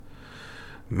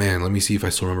Man, let me see if I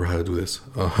still remember how to do this.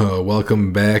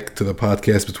 Welcome back to the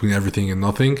podcast Between Everything and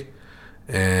Nothing.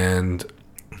 And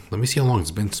let me see how long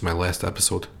it's been since my last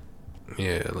episode.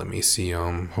 Yeah, let me see.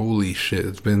 Holy shit,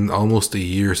 it's been almost a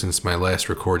year since my last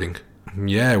recording.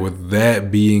 Yeah, with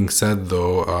that being said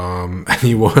though,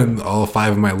 anyone, all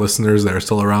five of my listeners that are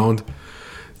still around,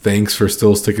 thanks for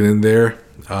still sticking in there.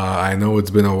 I know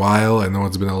it's been a while. I know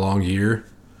it's been a long year.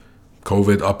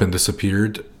 COVID up and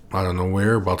disappeared out of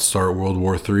nowhere, about to start World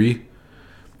War III.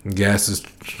 Gas is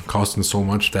costing so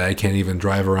much that I can't even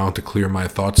drive around to clear my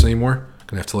thoughts anymore.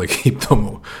 Gonna have to keep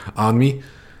them on me.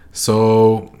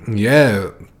 So yeah,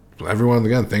 everyone,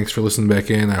 again, thanks for listening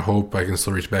back in. I hope I can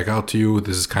still reach back out to you.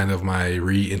 This is kind of my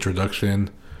reintroduction,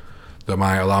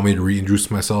 allow me to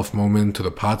reintroduce myself moment to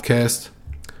the podcast.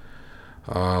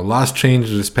 Lots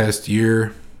changed this past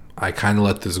year. I kind of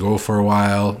let this go for a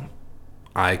while.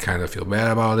 I kind of feel bad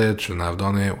about it. Shouldn't have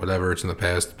done it. Whatever. It's in the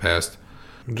past.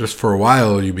 Just for a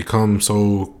while, you become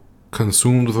so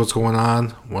consumed with what's going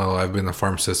on. Well, I've been a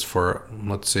pharmacist for,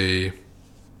 let's say,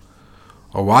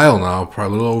 a while now.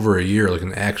 Probably a little over a year. Like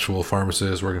an actual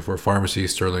pharmacist working for a pharmacy,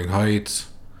 Sterling Heights.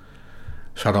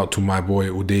 Shout out to my boy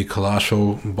Uday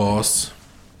Kalasho, boss.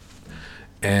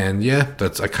 And yeah,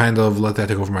 I kind of let that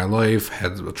take over my life.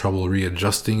 Had trouble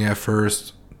readjusting at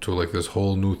first to this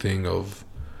whole new thing of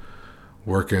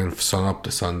working sun up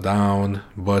to sun down,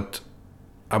 but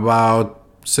about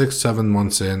 6-7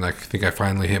 months in, I think I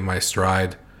finally hit my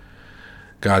stride,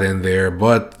 got in there.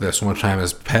 But so much time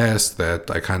has passed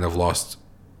that I kind of lost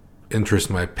interest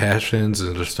in my passions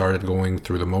and just started going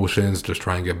through the motions, just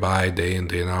trying to get by day in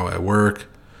day out at work.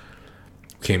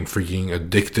 Became freaking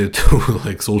addicted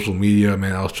to social media.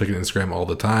 Man, I was checking Instagram all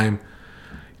the time.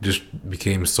 Just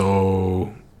became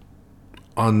so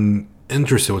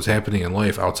uninterested in what's happening in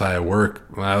life outside of work.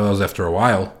 Well, that was after a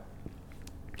while.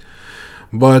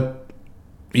 But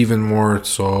even more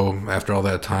so after all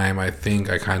that time, I think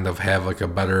I kind of have a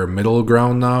better middle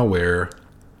ground now where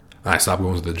I stopped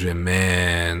going to the gym.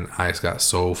 Man, I just got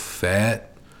so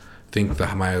fat. I think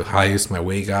my highest my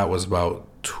weight got was about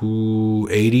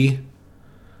 280.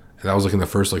 And that was in the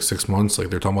first 6 months. They're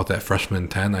talking about that freshman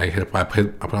 10. I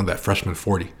put on that freshman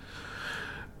 40.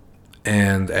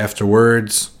 And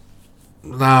afterwards,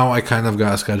 now I kind of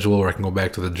got a schedule where I can go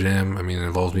back to the gym. I mean, it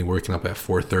involves me waking up at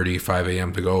 4:30, 5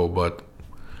 a.m. to go, but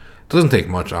it doesn't take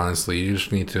much, honestly. You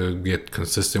just need to get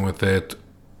consistent with it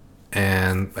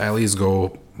and at least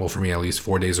go, well, for me, at least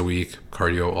 4 days a week,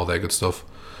 cardio, all that good stuff.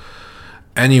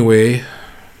 Anyway,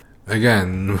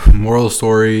 again, moral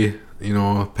story,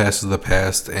 past is the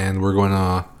past, and we're going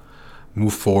to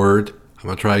move forward. I'm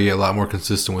going to try to get a lot more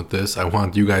consistent with this. I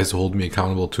want you guys to hold me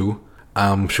accountable too.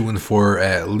 I'm shooting for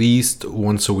at least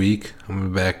once a week.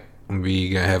 I'm going to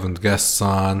be having guests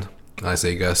on. I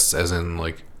say guests as in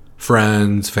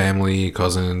friends, family,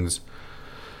 cousins.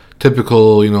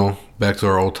 Typical, back to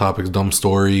our old topics, dumb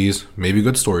stories, maybe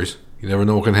good stories. You never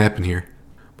know what can happen here.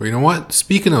 But you know what?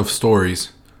 Speaking of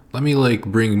stories, let me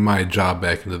bring my job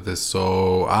back into this.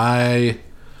 So I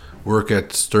work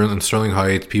at Sterling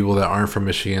Heights. People that aren't from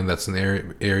Michigan, that's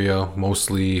an area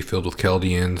mostly filled with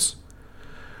Chaldeans,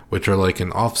 which are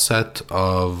an offset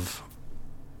of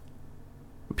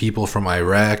people from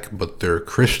Iraq, but they're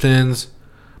Christians,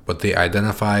 but they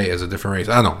identify as a different race.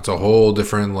 I don't know. It's a whole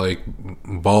different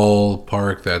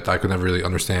ballpark that I could never really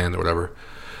understand or whatever.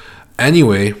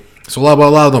 Anyway, so a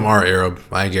lot of them are Arab.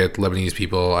 I get Lebanese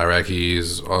people,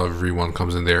 Iraqis, everyone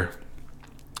comes in there.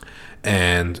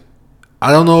 And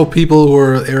I don't know if people who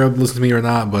are Arab listen to me or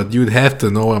not, but you'd have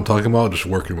to know what I'm talking about just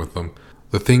working with them.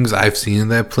 The things I've seen in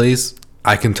that place,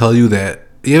 I can tell you that,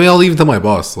 I'll even tell my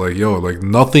boss,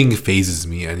 nothing phases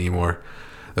me anymore.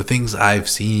 The things I've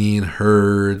seen,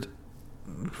 heard,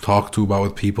 talked to about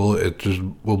with people, it just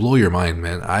will blow your mind,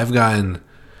 man. I've gotten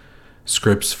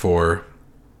scripts for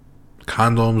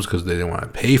condoms because they didn't want to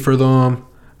pay for them.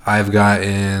 I've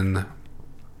gotten,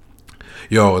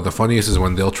 the funniest is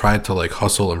when they'll try to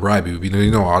hustle and bribe you.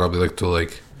 How they like to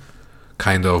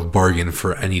kind of bargain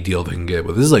for any deal they can get,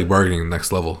 but this is bargaining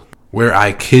next level. Where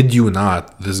I kid you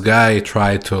not, this guy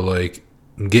tried to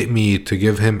get me to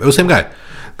give him. It was the same guy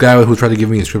who tried to give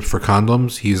me a script for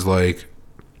condoms. He's well,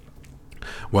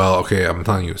 okay, I'm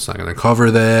telling you, it's not gonna cover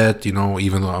that.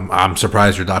 Even though I'm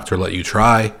surprised your doctor let you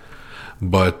try,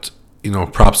 but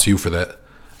props to you for that.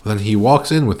 But then he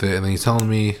walks in with it, and then he's telling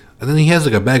me, and then he has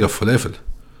a bag of falafel,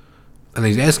 and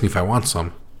he's asking me if I want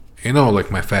some.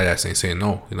 My fat ass ain't saying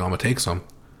no. I'm gonna take some.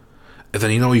 And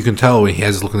then, you can tell when he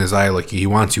has this look in his eye, he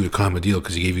wants you to cut him a deal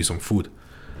because he gave you some food.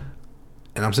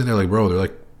 And I'm sitting there bro,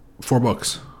 they're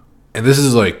 $4. And this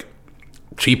is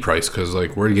cheap price because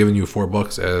like we're giving you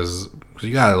 $4 as cause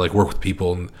you gotta like work with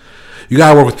people and you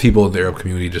gotta work with people in the Arab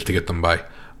community just to get them by.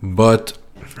 But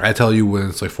I tell you, when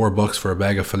it's like $4 for a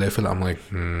bag of falafel, I'm like,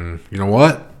 you know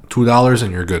what? $2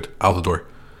 and you're good, out the door.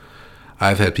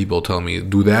 I've had people tell me,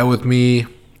 do that with me.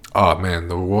 Oh man,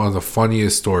 one of the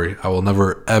funniest story. I will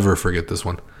never ever forget this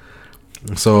one.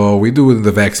 So we do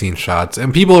the vaccine shots,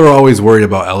 and people are always worried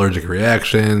about allergic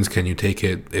reactions. Can you take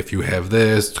it if you have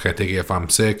this? Can I take it if I'm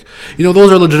sick? You know,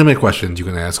 those are legitimate questions you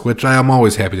can ask, which I am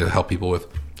always happy to help people with.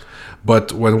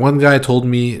 But when one guy told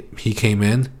me he came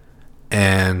in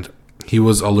and he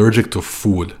was allergic to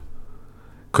food,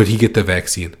 could he get the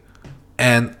vaccine?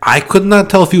 And I could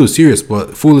not tell if he was serious,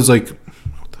 but food is like,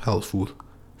 what the hell is food?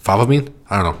 Fava bean?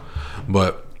 I don't know.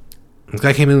 But this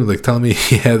guy came in like telling me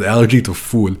he had allergy to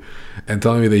food and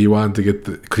telling me that he wanted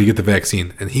to could he get the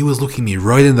vaccine? And he was looking me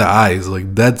right in the eyes,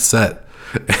 like dead set,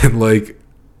 and like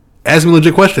asking me a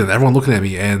legit question. Everyone looking at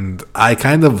me, and I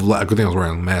kind of, good thing I was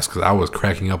wearing a mask because I was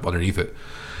cracking up underneath it.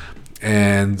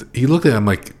 And he looked at me, I'm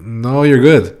like, no, you're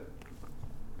good.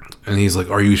 And he's like,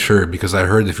 are you sure? Because I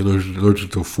heard if you're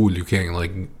allergic to food, you can't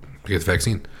like get the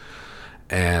vaccine.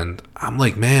 And I'm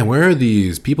like, man, where are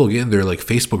these people getting their like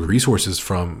Facebook resources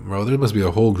from, bro? There must be a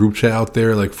whole group chat out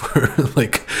there, like for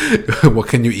like, what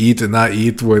can you eat and not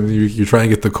eat when you're trying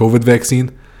to get the COVID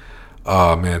vaccine?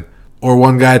 Oh man. Or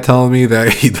one guy telling me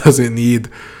that he doesn't need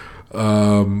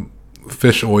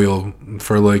fish oil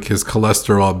for like his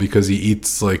cholesterol because he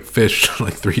eats like fish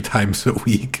like 3 times a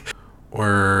week.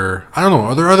 Or I don't know.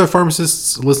 Are there other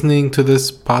pharmacists listening to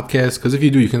this podcast? Because if you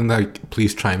do, you can like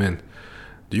please chime in.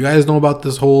 Do you guys know about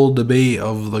this whole debate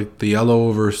of like the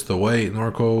yellow versus the white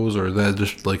Norcos, or is that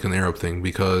just like an Arab thing?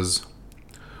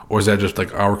 Or is that just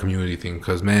like our community thing?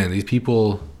 Because man, these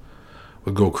people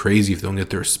would go crazy if they don't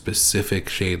get their specific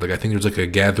shade. Like I think there's like a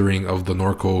gathering of the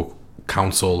Norco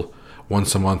Council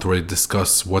once a month where they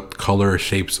discuss what color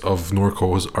shapes of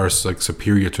Norcos are like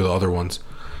superior to the other ones.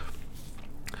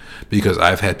 Because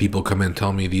I've had people come in and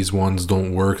tell me these ones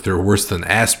don't work. They're worse than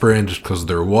aspirin just because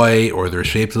they're white or they're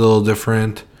shaped a little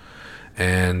different.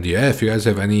 And yeah, if you guys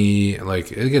have any,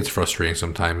 like, it gets frustrating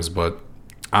sometimes. But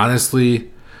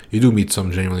honestly, you do meet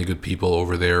some genuinely good people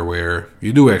over there where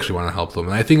you do actually want to help them.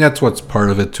 And I think that's what's part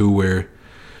of it too, where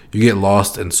you get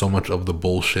lost in so much of the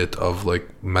bullshit of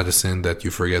like medicine that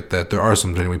you forget that there are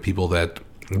some genuine people that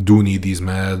do need these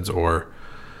meds or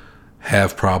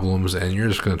have problems, and you're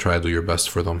just going to try to do your best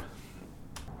for them.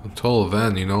 Until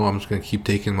then, you know, I'm just going to keep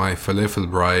taking my falafel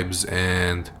bribes,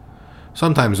 and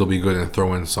sometimes they'll be good and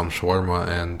throw in some shawarma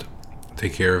and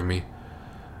take care of me.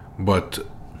 But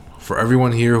for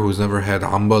everyone here who's never had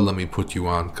hamba, let me put you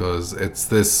on, because it's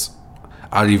this,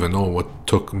 I don't even know what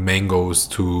took mangoes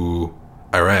to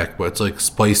Iraq, but it's like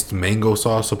spiced mango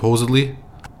sauce supposedly.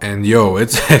 And yo,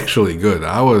 it's actually good.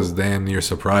 I was damn near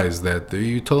surprised that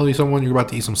you told me someone you're about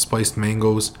to eat some spiced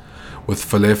mangoes with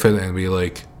falafel and be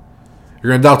like,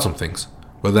 you're gonna doubt some things,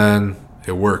 but then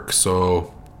it works.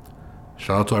 So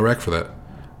shout out to Iraq for that.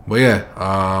 But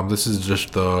yeah, this is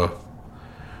just the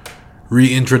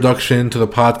reintroduction to the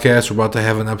podcast. We're about to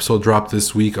have an episode drop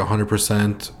this week,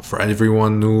 100% for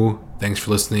everyone new. Thanks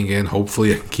for listening in.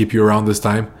 Hopefully I can keep you around this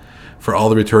time. For all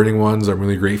the returning ones, I'm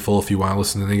really grateful if you want to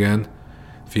listen in again.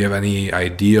 If you have any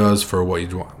ideas for what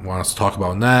you want us to talk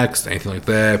about next, anything like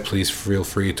that, please feel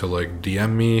free to like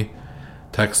DM me,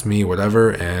 text me,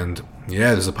 whatever. And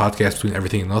yeah, there's a podcast between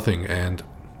everything and nothing, and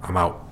I'm out.